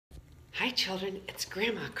Hi, children. It's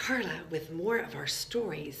Grandma Carla with more of our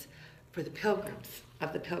stories for the Pilgrims.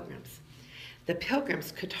 The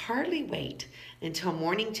Pilgrims could hardly wait until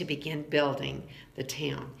morning to begin building the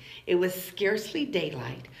town. It was scarcely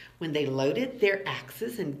daylight when they loaded their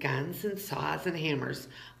axes and guns and saws and hammers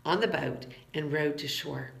on the boat and rowed to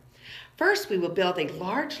shore. First, we will build a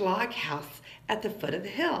large log house at the foot of the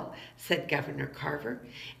hill, said Governor Carver.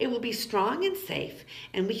 It will be strong and safe,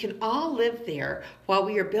 and we can all live there while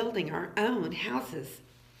we are building our own houses.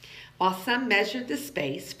 While some measured the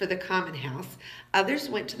space for the common house, others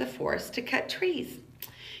went to the forest to cut trees.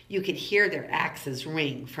 You could hear their axes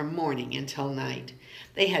ring from morning until night.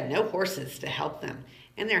 They had no horses to help them,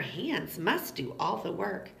 and their hands must do all the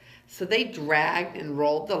work, so they dragged and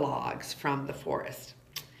rolled the logs from the forest.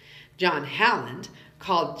 John Halland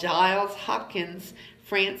called Giles Hopkins,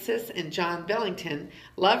 Francis, and John Billington,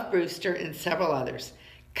 Love Brewster, and several others.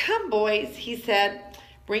 "Come, boys," he said,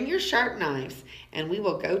 "bring your sharp knives, and we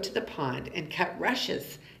will go to the pond and cut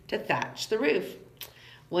rushes to thatch the roof."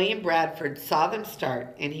 William Bradford saw them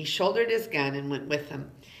start, and he shouldered his gun and went with them.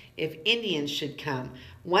 If Indians should come,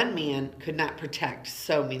 one man could not protect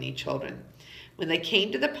so many children. When they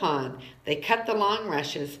came to the pond, they cut the long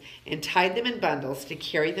rushes and tied them in bundles to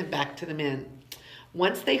carry them back to the men.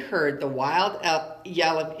 Once they heard the wild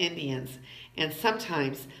yell of Indians and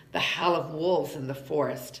sometimes the howl of wolves in the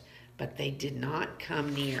forest, but they did not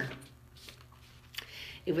come near.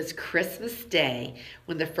 It was Christmas Day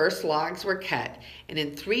when the first logs were cut, and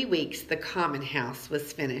in 3 weeks the common house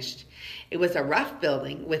was finished. It was a rough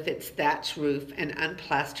building with its thatched roof and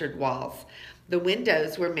unplastered walls. The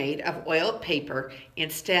windows were made of oiled paper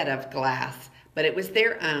instead of glass, but it was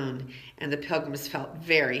their own, and the Pilgrims felt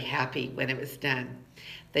very happy when it was done.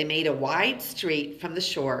 They made a wide street from the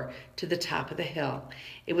shore to the top of the hill.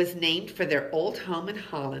 It was named for their old home in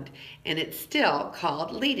Holland, and it's still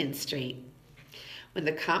called Leiden Street. When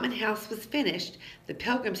the common house was finished, the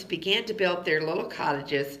Pilgrims began to build their little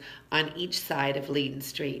cottages on each side of Leiden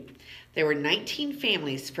Street. There were 19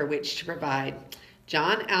 families for which to provide.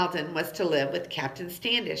 John Alden was to live with Captain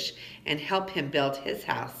Standish and help him build his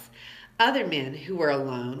house. Other men who were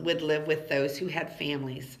alone would live with those who had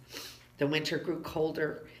families. The winter grew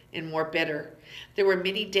colder and more bitter. There were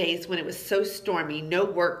many days when it was so stormy no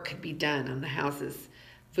work could be done on the houses.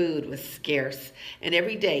 Food was scarce, and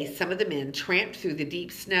every day some of the men tramped through the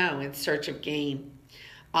deep snow in search of game.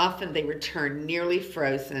 Often they returned nearly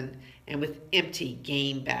frozen and with empty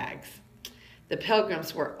game bags. The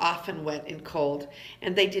Pilgrims were often wet and cold,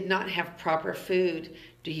 and they did not have proper food.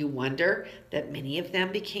 Do you wonder that many of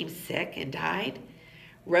them became sick and died?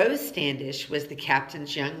 Rose Standish was the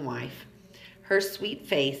captain's young wife. Her sweet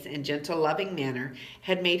face and gentle, loving manner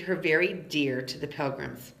had made her very dear to the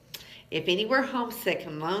Pilgrims. If any were homesick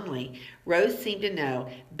and lonely, Rose seemed to know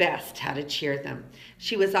best how to cheer them.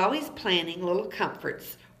 She was always planning little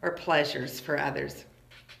comforts or pleasures for others.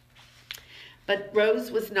 But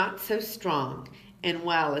Rose was not so strong and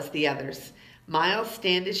well as the others. Miles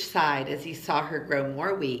Standish sighed as he saw her grow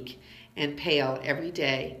more weak and pale every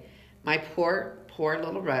day. "My poor, poor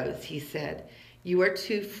little Rose," he said, "you are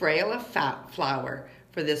too frail a flower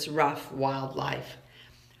for this rough, wild life."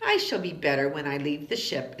 "I shall be better when I leave the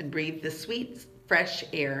ship and breathe the sweet, fresh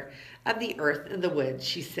air of the earth and the woods,"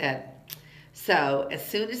 she said. So, as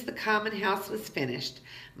soon as the common house was finished,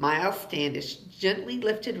 Miles Standish gently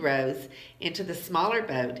lifted Rose into the smaller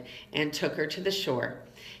boat and took her to the shore.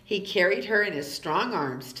 He carried her in his strong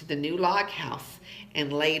arms to the new log house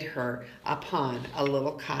and laid her upon a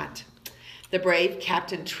little cot. The brave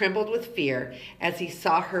captain trembled with fear as he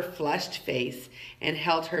saw her flushed face and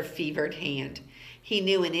held her fevered hand. He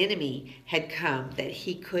knew an enemy had come that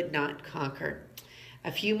he could not conquer.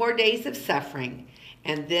 A few more days of suffering,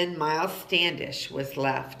 and then Miles Standish was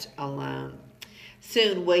left alone.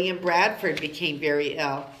 Soon William Bradford became very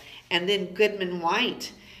ill, and then Goodman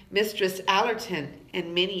White, Mistress Allerton,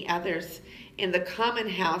 and many others. In the common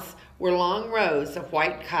house were long rows of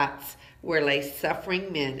white cots where lay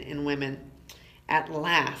suffering men and women. At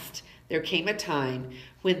last there came a time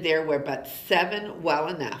when there were but 7 well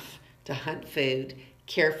enough to hunt food,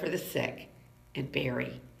 care for the sick, and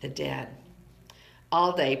bury the dead.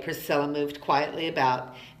 All day Priscilla moved quietly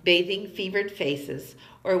about, bathing fevered faces,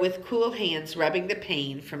 or with cool hands rubbing the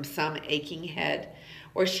pain from some aching head,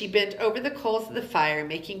 or she bent over the coals of the fire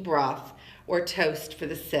making broth or toast for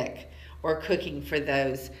the sick, or cooking for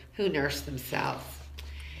those who nursed themselves.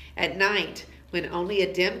 At night, when only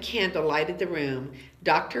a dim candle lighted the room,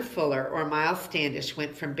 Dr. Fuller or Miles Standish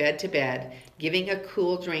went from bed to bed, giving a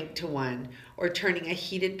cool drink to one or turning a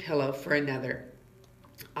heated pillow for another.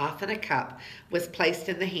 Often a cup was placed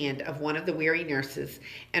in the hand of one of the weary nurses,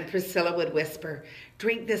 and Priscilla would whisper,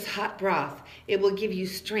 "Drink this hot broth. It will give you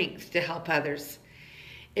strength to help others."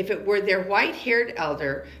 If it were their white-haired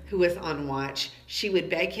elder who was on watch, she would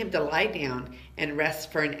beg him to lie down and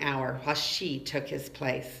rest for an hour while she took his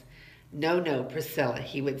place. "No, no, Priscilla,"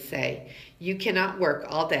 he would say. "You cannot work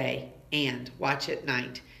all day and watch at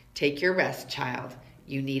night. Take your rest, child.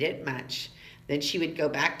 You need it much." Then she would go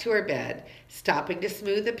back to her bed, stopping to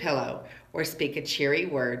smooth a pillow or speak a cheery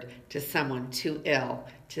word to someone too ill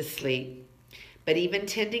to sleep. But even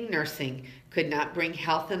tending nursing could not bring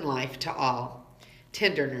health and life to all.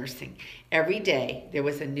 Tender nursing. Every day there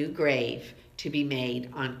was a new grave to be made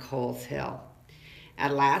on Coles Hill.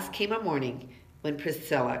 At last came a morning when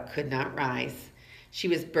Priscilla could not rise. She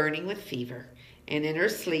was burning with fever, and in her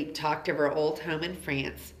sleep talked of her old home in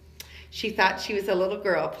France. She thought she was a little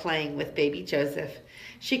girl playing with baby Joseph.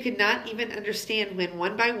 She could not even understand when,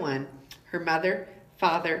 one by one, her mother,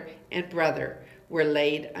 father, and brother were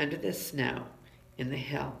laid under the snow in the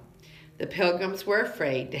hill. The Pilgrims were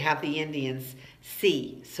afraid to have the Indians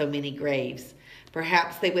see so many graves.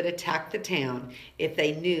 Perhaps they would attack the town if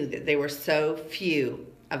they knew that there were so few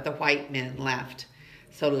of the white men left.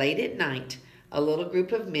 So late at night, a little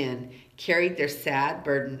group of men carried their sad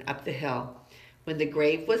burden up the hill. When the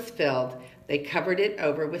grave was filled, they covered it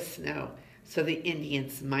over with snow so the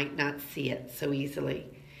Indians might not see it so easily.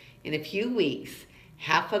 In a few weeks,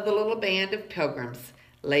 half of the little band of Pilgrims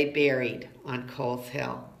lay buried on Coles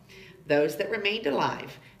Hill. Those that remained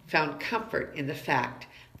alive found comfort in the fact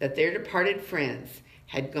that their departed friends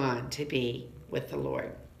had gone to be with the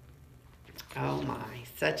Lord. Oh my,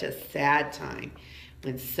 such a sad time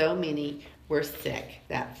when so many were sick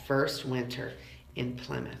that first winter in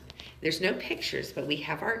Plymouth. There's no pictures, but we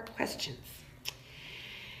have our questions. It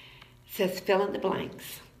says fill in the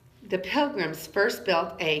blanks. The Pilgrims first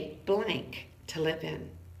built a blank to live in.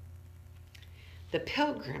 The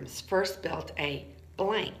Pilgrims first built a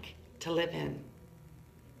blank to live in.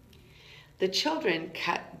 The children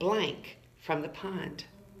cut blank from the pond.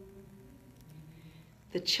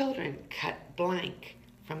 The children cut blank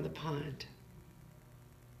from the pond.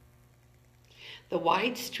 The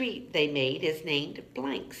wide street they made is named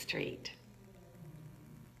Blank Street.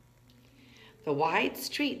 The wide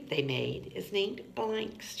street they made is named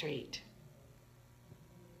Blank Street.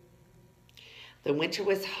 The winter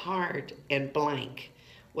was hard, and blank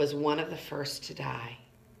was one of the first to die.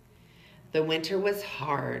 The winter was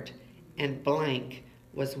hard, and blank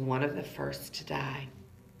was one of the first to die.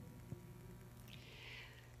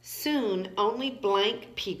 Soon, only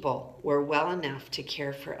blank people were well enough to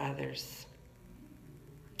care for others.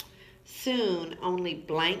 Soon, only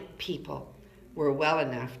blank people were well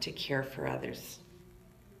enough to care for others.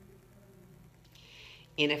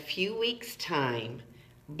 In a few weeks' time,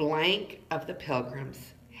 blank of the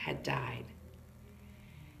Pilgrims had died.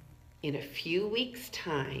 In a few weeks'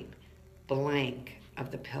 time, blank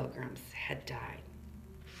of the Pilgrims had died.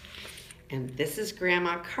 And this is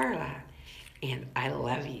Grandma Carla, and I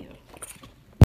love you.